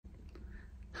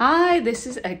Hi, this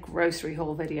is a grocery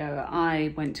haul video.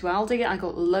 I went to Aldi, I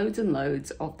got loads and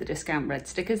loads of the discount red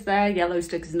stickers there, yellow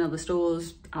stickers in other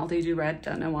stores, Aldi do red,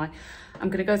 don't know why. I'm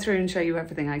gonna go through and show you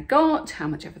everything I got, how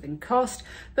much everything cost.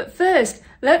 But first,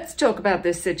 let's talk about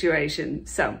this situation.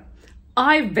 So,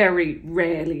 I very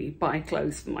rarely buy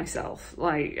clothes for myself.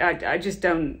 Like, I just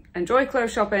don't enjoy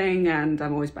clothes shopping and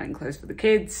I'm always buying clothes for the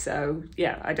kids, so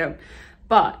yeah, I don't.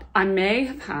 But I may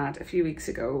have had, a few weeks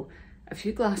ago, a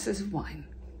few glasses of wine.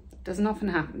 Doesn't often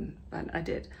happen, but I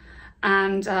did.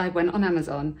 And I went on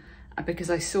Amazon because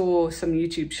I saw some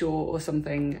YouTube short or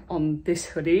something on this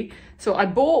hoodie. So I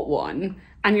bought one,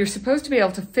 and you're supposed to be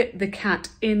able to fit the cat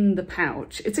in the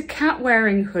pouch. It's a cat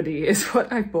wearing hoodie is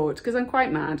what I bought because I'm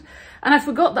quite mad. And I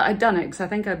forgot that I'd done it because I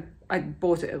think I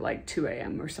bought it at like 2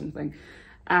 AM or something.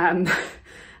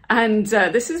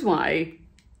 This is why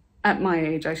at my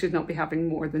age I should not be having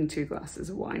more than 2 glasses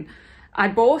of wine. I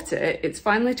bought it, it's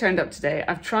finally turned up today,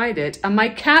 I've tried it, and my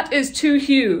cat is too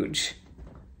huge.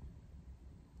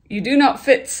 You do not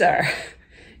fit, sir.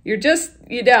 You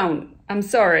don't. I'm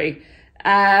sorry.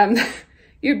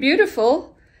 You're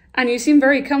beautiful, and you seem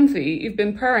very comfy. You've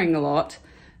been purring a lot,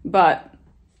 but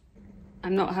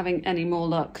I'm not having any more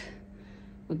luck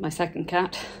with my second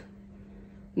cat.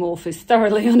 Morph is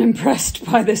thoroughly unimpressed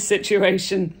by this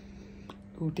situation.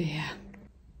 Oh dear.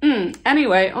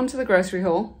 Anyway, on to the grocery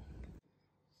haul.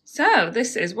 So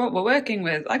this is what we're working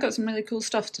with. I got some really cool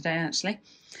stuff today, actually.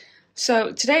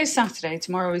 So today is Saturday,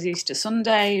 tomorrow is Easter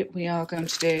Sunday. We are going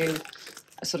to do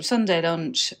a sort of Sunday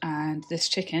lunch, and this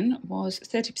chicken was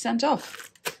 30% off.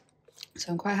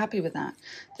 So I'm quite happy with that.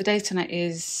 The date on it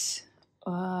is,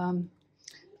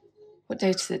 what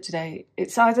date is it today?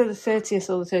 It's either the 30th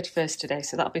or the 31st today,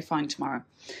 so that'll be fine tomorrow.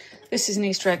 This is an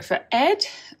Easter egg for Ed.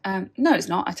 No, it's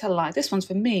not, I tell a lie. This one's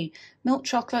for me. Milk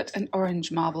chocolate and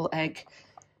orange marble egg.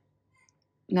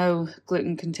 No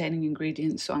gluten-containing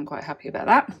ingredients, so I'm quite happy about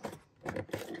that.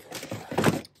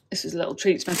 This is a little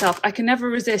treat to myself. I can never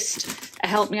resist a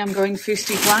help me I'm going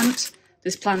fousty plant.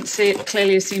 This plant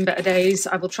clearly has seen better days.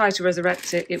 I will try to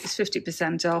resurrect it. It was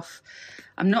 50% off.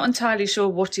 I'm not entirely sure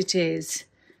what it is.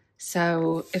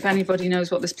 So if anybody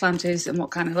knows what this plant is and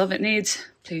what kind of love it needs,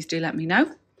 please do let me know.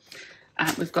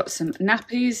 We've got some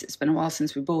nappies. It's been a while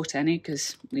since we bought any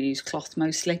because we use cloth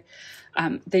mostly.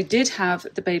 They did have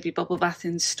the baby bubble bath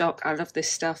in stock. I love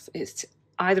this stuff. It's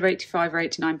either 85 or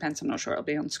 89 pence. I'm not sure it'll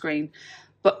be on screen.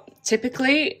 But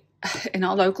typically, in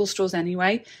our local stores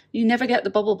anyway, you never get the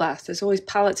bubble bath. There's always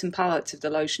pallets and pallets of the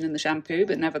lotion and the shampoo,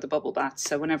 but never the bubble bath.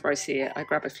 So whenever I see it, I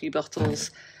grab a few bottles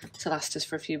to last us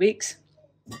for a few weeks.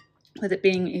 With it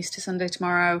being Easter Sunday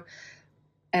tomorrow,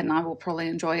 and I will probably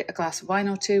enjoy a glass of wine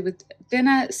or two with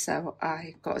dinner. So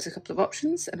I got us a couple of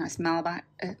options, a nice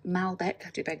Malbec, I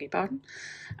do beg your pardon,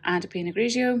 and a Pinot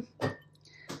Grigio.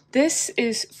 This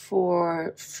is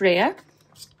for Freya,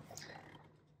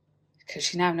 because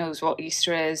she now knows what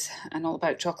Easter is and all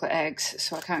about chocolate eggs,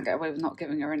 so I can't get away with not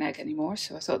giving her an egg anymore,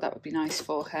 so I thought that would be nice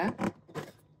for her.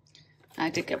 I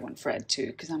did get one for Ed too,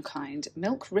 because I'm kind.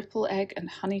 Milk ripple egg and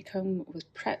honeycomb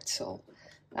with pretzel.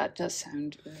 That does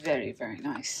sound very, very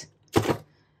nice.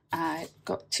 I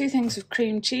got 2 things of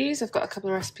cream cheese. I've got a couple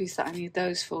of recipes that I need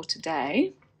those for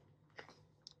today.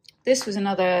 This was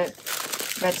another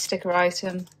red sticker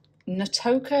item.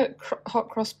 Natoka hot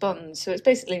cross buns. So it's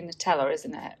basically Nutella,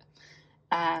 isn't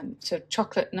it? So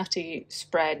chocolate nutty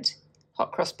spread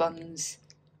hot cross buns.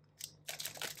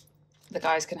 The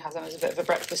guys can have them as a bit of a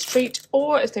breakfast treat,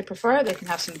 or if they prefer, they can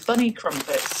have some bunny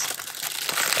crumpets.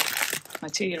 My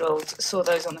 2-year-old saw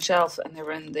those on the shelf and they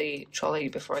were in the trolley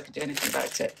before I could do anything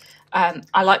about it.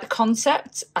 I like the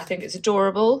concept. I think it's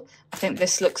adorable. I think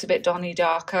this looks a bit Donnie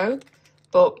Darko,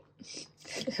 but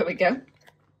here we go.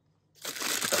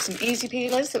 Got some easy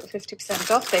peelers that were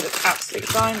 50% off. They look absolutely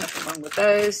fine, nothing wrong with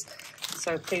those.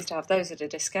 So pleased to have those at a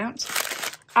discount.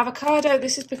 Avocado,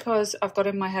 this is because I've got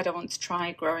in my head I want to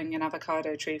try growing an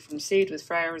avocado tree from seed with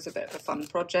Freya as a bit of a fun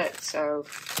project, so...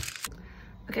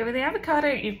 Okay, with the avocado,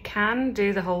 you can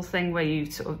do the whole thing where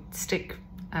you sort of stick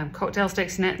cocktail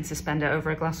sticks in it and suspend it over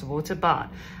a glass of water, but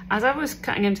as I was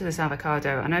cutting into this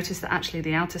avocado, I noticed that actually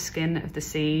the outer skin of the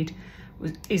seed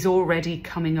is already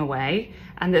coming away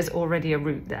and there's already a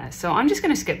root there. So I'm just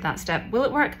going to skip that step. Will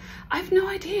it work? I have no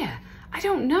idea. I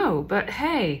don't know, but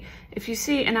hey, if you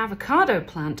see an avocado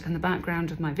plant in the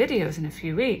background of my videos in a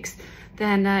few weeks,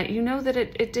 then you know that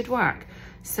it did work.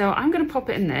 So I'm going to pop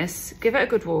it in this, give it a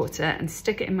good water and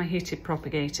stick it in my heated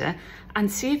propagator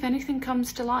and see if anything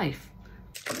comes to life.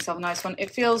 Got myself a nice one.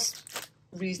 It feels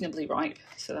reasonably ripe,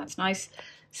 so that's nice.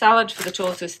 Salad for the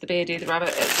tortoise, the beardy, the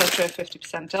rabbit, etc.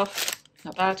 50% off.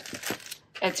 Not bad.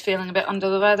 Ed's feeling a bit under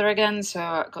the weather again, so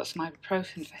I got some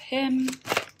ibuprofen for him.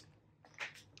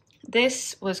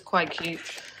 This was quite cute,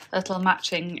 a little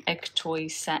matching egg toy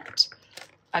set.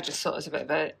 I just thought it was a bit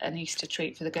of an Easter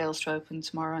treat for the girls to open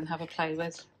tomorrow and have a play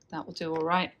with. That will do all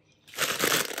right.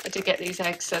 I did get these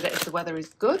eggs so that if the weather is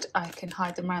good, I can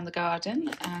hide them around the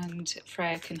garden and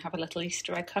Freya can have a little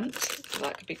Easter egg hunt. So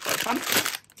that could be quite fun.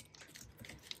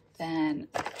 Then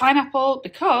pineapple,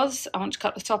 because I want to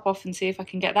cut the top off and see if I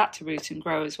can get that to root and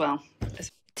grow as well.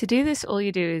 To do this, all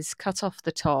you do is cut off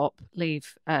the top,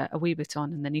 leave a wee bit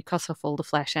on, and then you cut off all the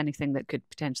flesh, anything that could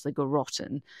potentially go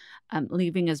rotten,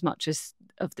 leaving as much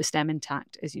of the stem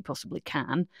intact as you possibly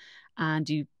can. And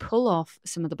you pull off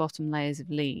some of the bottom layers of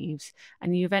leaves,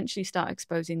 and you eventually start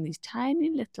exposing these tiny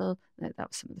little, that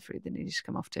was some of the fruit that needed to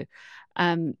come off too,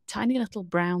 tiny little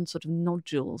brown sort of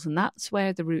nodules, and that's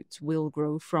where the roots will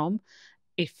grow from,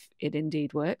 if it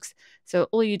indeed works. So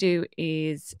all you do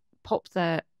is pop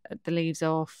the leaves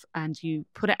off and you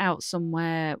put it out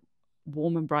somewhere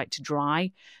warm and bright to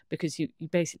dry, because you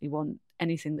basically want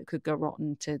anything that could go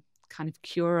rotten to kind of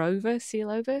seal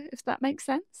over, if that makes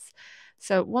sense.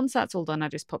 So once that's all done, I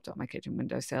just popped up my kitchen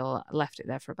windowsill, left it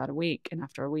there for about a week, and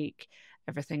after a week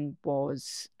everything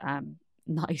was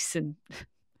nice and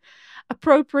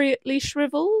appropriately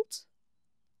shriveled.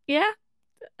 Yeah,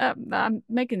 I'm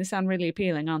making this sound really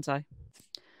appealing, aren't I?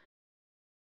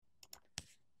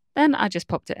 Then I just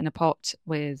popped it in a pot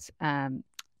with,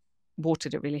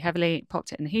 watered it really heavily,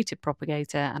 popped it in a heated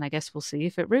propagator, and I guess we'll see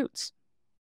if it roots.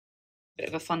 Bit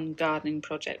of a fun gardening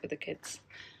project with the kids.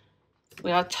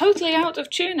 We are totally out of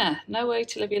tuna. No way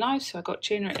to live your life, so I got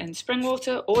tuna in spring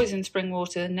water, always in spring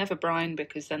water, never brine,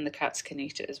 because then the cats can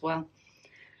eat it as well.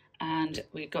 And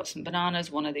we got some bananas.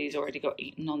 One of these already got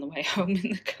eaten on the way home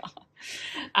in the car.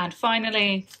 And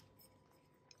finally,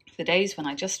 the days when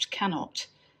I just cannot,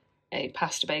 a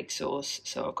pasta bake sauce.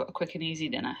 So I've got a quick and easy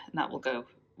dinner, and that will go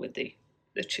with the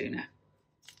tuna.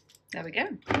 There we go.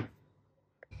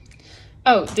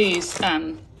 Oh, these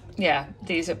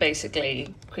are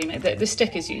basically creamy. The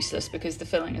stick is useless because the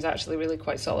filling is actually really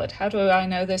quite solid. How do I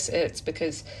know this? It's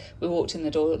because we walked in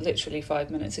the door literally 5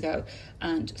 minutes ago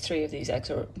and 3 of these eggs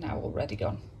are now already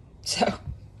gone. So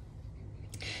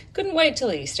couldn't wait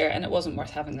till Easter, and it wasn't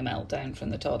worth having the meltdown from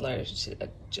the toddler. I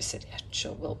just said, yeah,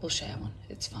 sure, we'll share one.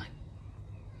 It's fine.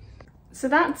 So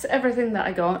that's everything that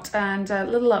I got, and a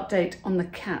little update on the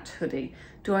cat hoodie.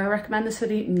 Do I recommend this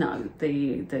hoodie? No,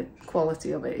 the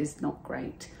quality of it is not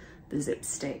great. The zip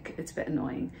stick, it's a bit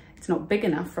annoying. It's not big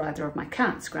enough for either of my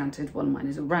cats, granted. One of mine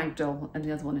is a ragdoll and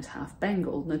the other one is half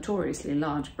Bengal, notoriously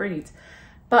large breeds.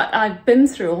 But I've been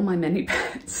through all my mini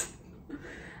pets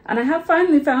and I have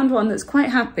finally found one that's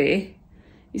quite happy.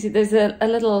 You see, there's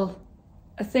a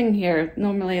thing here.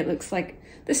 Normally it looks like,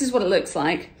 this is what it looks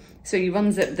like. So you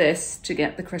unzip this to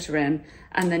get the critter in,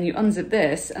 and then you unzip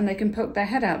this and they can poke their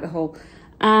head out the hole.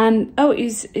 And oh,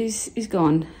 he's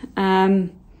gone.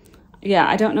 Yeah,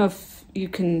 I don't know if you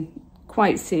can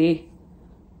quite see.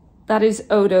 That is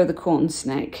Odo the corn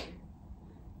snake.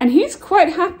 And he's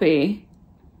quite happy.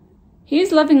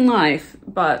 He's loving life,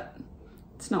 but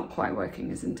it's not quite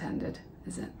working as intended,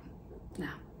 is it? No.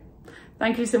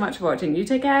 Thank you so much for watching. You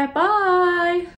take care. Bye.